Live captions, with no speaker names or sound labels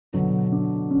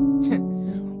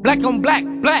Black on black,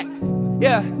 black.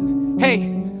 Yeah,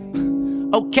 hey.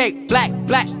 Okay, black,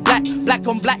 black, black, black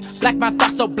on black, black, my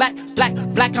thoughts so black, black,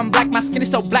 black, I'm black, my skin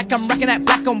is so black, I'm rocking that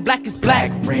black on black is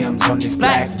black. Black rims on this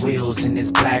black wheels in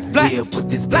this black whip with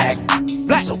this black,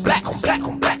 black, so black on black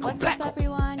on black on What's black. up,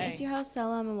 everyone? It's your host,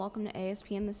 Selim, and welcome to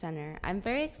ASP in the Center. I'm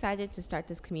very excited to start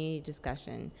this community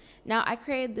discussion. Now, I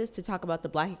created this to talk about the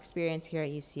Black experience here at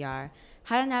UCR,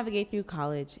 how to navigate through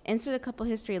college, insert a couple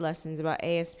history lessons about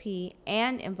ASP,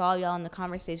 and involve y'all in the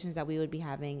conversations that we would be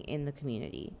having in the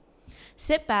community.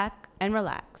 Sit back and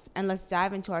relax, and let's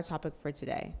dive into our topic for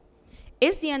today.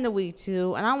 It's the end of week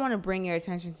 2, and I want to bring your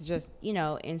attention to just,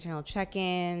 internal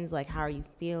check-ins, like how are you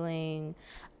feeling,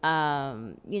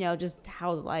 just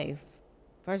how's life.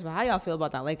 First of all, how y'all feel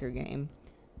about that Laker game?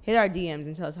 Hit our DMs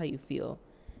and tell us how you feel.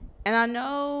 And I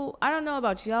don't know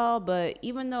about y'all, but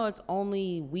even though it's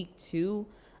only week 2,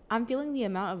 I'm feeling the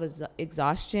amount of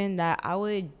exhaustion that I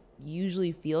would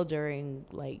usually feel during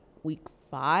like week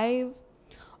 5.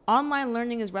 Online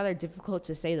learning is rather difficult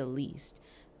to say the least.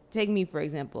 Take me, for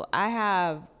example. I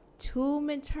have 2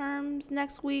 midterms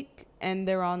next week, and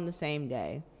they're on the same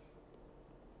day.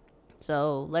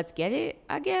 So let's get it,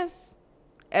 I guess.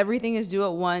 Everything is due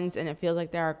at once, and it feels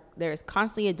like there's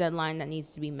constantly a deadline that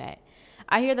needs to be met.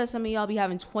 I hear that some of y'all be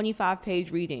having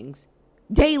 25-page readings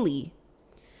daily.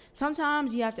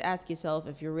 Sometimes you have to ask yourself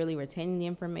if you're really retaining the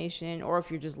information or if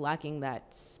you're just lacking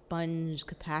that sponge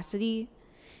capacity.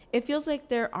 It feels like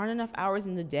there aren't enough hours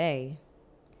in the day.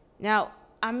 Now,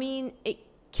 it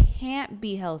can't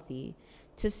be healthy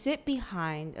to sit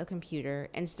behind a computer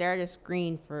and stare at a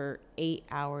screen for 8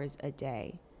 hours a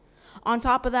day. On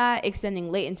top of that,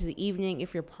 extending late into the evening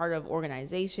if you're part of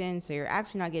organizations, so you're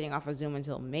actually not getting off of Zoom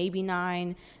until maybe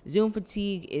 9. Zoom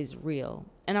fatigue is real.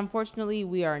 And unfortunately,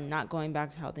 we are not going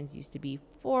back to how things used to be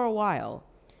for a while.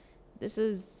 This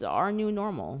is our new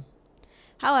normal.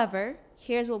 However,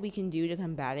 here's what we can do to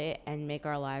combat it and make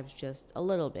our lives just a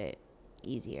little bit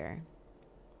easier.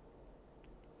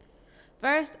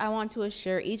 First, I want to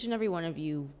assure each and every one of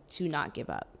you to not give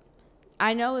up.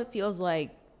 I know it feels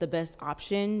like the best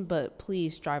option, but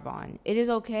please strive on. It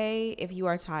is okay if you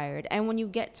are tired. And when you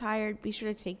get tired, be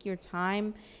sure to take your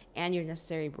time and your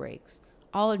necessary breaks.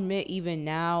 I'll admit, even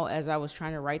now, as I was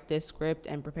trying to write this script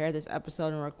and prepare this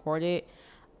episode and record it,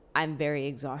 I'm very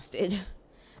exhausted.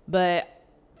 But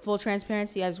full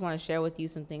transparency, I just want to share with you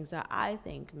some things that I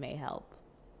think may help.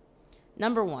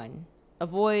 Number 1,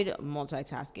 avoid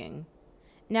multitasking.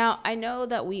 Now, I know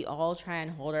that we all try and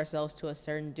hold ourselves to a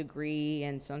certain degree,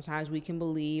 and sometimes we can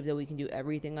believe that we can do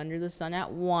everything under the sun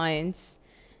at once,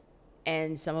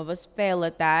 and some of us fail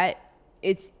at that.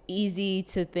 It's easy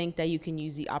to think that you can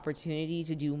use the opportunity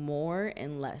to do more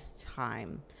in less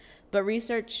time. But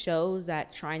research shows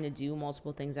that trying to do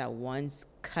multiple things at once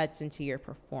cuts into your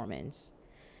performance.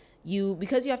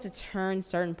 Because you have to turn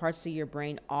certain parts of your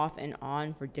brain off and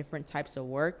on for different types of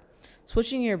work,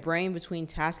 switching your brain between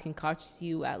tasks can cost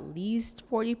you at least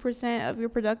 40% of your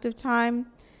productive time.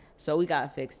 So we gotta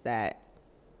fix that.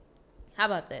 How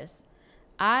about this?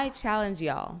 I challenge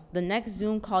y'all, the next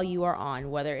Zoom call you are on,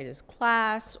 whether it is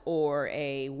class or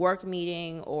a work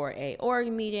meeting or a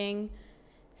org meeting,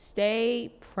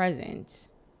 stay present.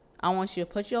 I want you to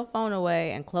put your phone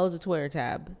away and close the Twitter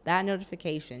tab. That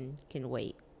notification can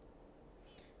wait.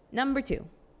 Number 2,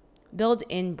 build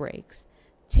in breaks.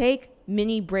 Take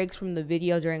mini breaks from the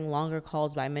video during longer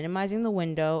calls by minimizing the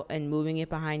window and moving it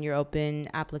behind your open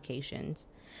applications,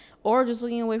 or just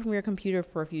looking away from your computer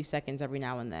for a few seconds every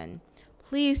now and then.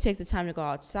 Please take the time to go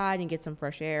outside and get some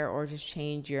fresh air, or just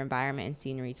change your environment and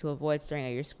scenery to avoid staring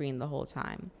at your screen the whole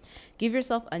time. Give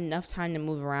yourself enough time to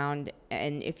move around,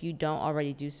 and if you don't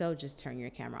already do so, just turn your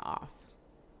camera off.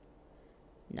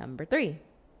 Number 3,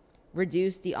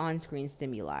 reduce the on-screen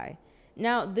stimuli.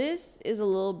 Now, this is a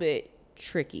little bit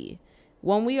tricky.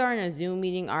 When we are in a Zoom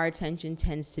meeting, our attention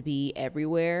tends to be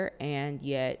everywhere and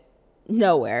yet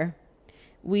nowhere.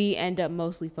 We end up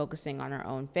mostly focusing on our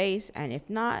own face, and if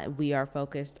not, we are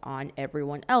focused on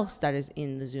everyone else that is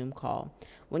in the Zoom call.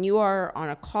 When you are on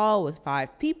a call with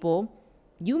 5 people,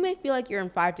 you may feel like you're in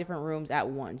 5 different rooms at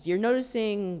once. You're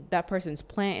noticing that person's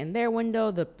plant in their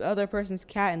window, the other person's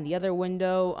cat in the other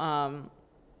window,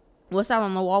 what's that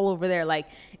on the wall over there? Like,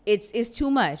 it's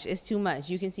too much. It's too much.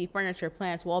 You can see furniture,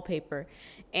 plants, wallpaper,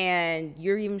 and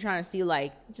you're even trying to see,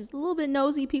 like, just a little bit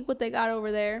nosy peek what they got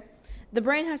over there. The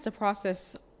brain has to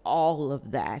process all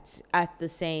of that at the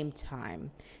same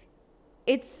time.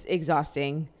 It's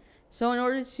exhausting. So in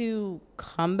order to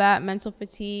combat mental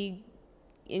fatigue,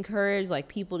 encourage like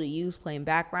people to use plain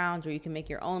backgrounds, or you can make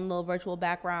your own little virtual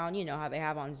background. You know how they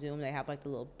have on Zoom, they have like the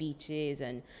little beaches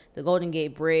and the Golden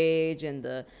Gate Bridge and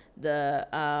the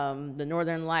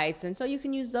Northern Lights, and so you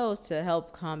can use those to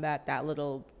help combat that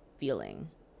little feeling.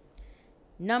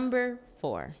 Number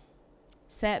 4,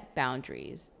 set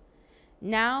boundaries.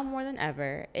 Now more than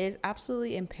ever, it is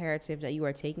absolutely imperative that you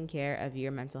are taking care of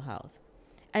your mental health.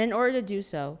 And in order to do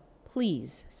so,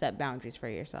 please set boundaries for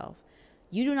yourself.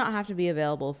 You do not have to be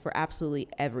available for absolutely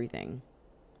everything,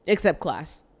 except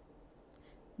class.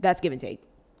 That's give and take.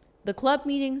 The club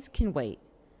meetings can wait.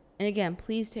 And again,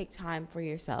 please take time for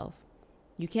yourself.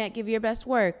 You can't give your best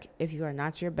work if you are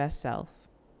not your best self.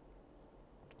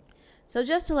 So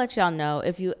just to let y'all know,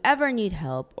 if you ever need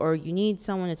help or you need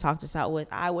someone to talk this out with,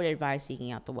 I would advise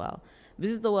seeking out The Well.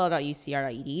 Visit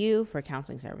thewell.ucr.edu for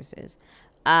counseling services.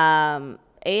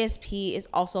 ASP is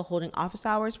also holding office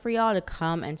hours for y'all to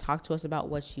come and talk to us about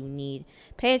what you need.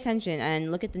 Pay attention and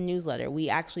look at the newsletter. We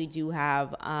actually do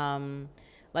have,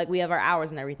 we have our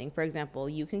hours and everything. For example,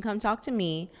 you can come talk to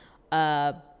me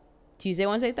Tuesday,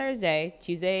 Wednesday, Thursday,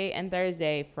 Tuesday and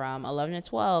Thursday from 11 to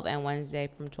 12, and Wednesday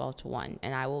from 12 to 1,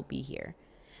 and I will be here.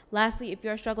 Lastly, if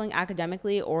you're struggling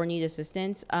academically or need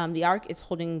assistance, the ARC is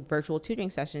holding virtual tutoring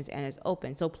sessions and is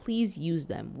open, so please use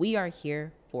them. We are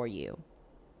here for you.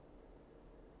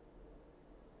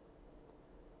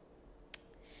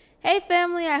 Hey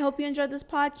family, I hope you enjoyed this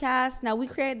podcast. Now, we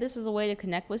created this as a way to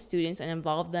connect with students and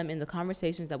involve them in the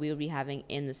conversations that we will be having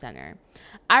in the center.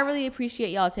 I really appreciate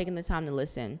y'all taking the time to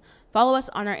listen. Follow us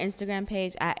on our Instagram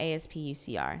page at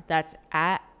ASPUCR. That's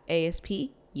at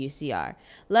ASPUCR.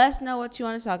 Let us know what you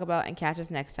want to talk about and catch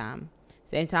us next time.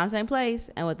 Same time, same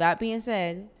place. And with that being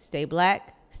said, stay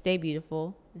black, stay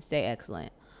beautiful, and stay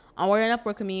excellent. Onward and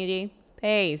upward, community.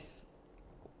 Peace.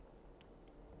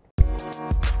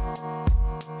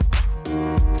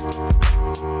 Thank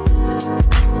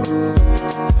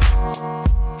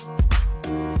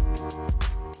you.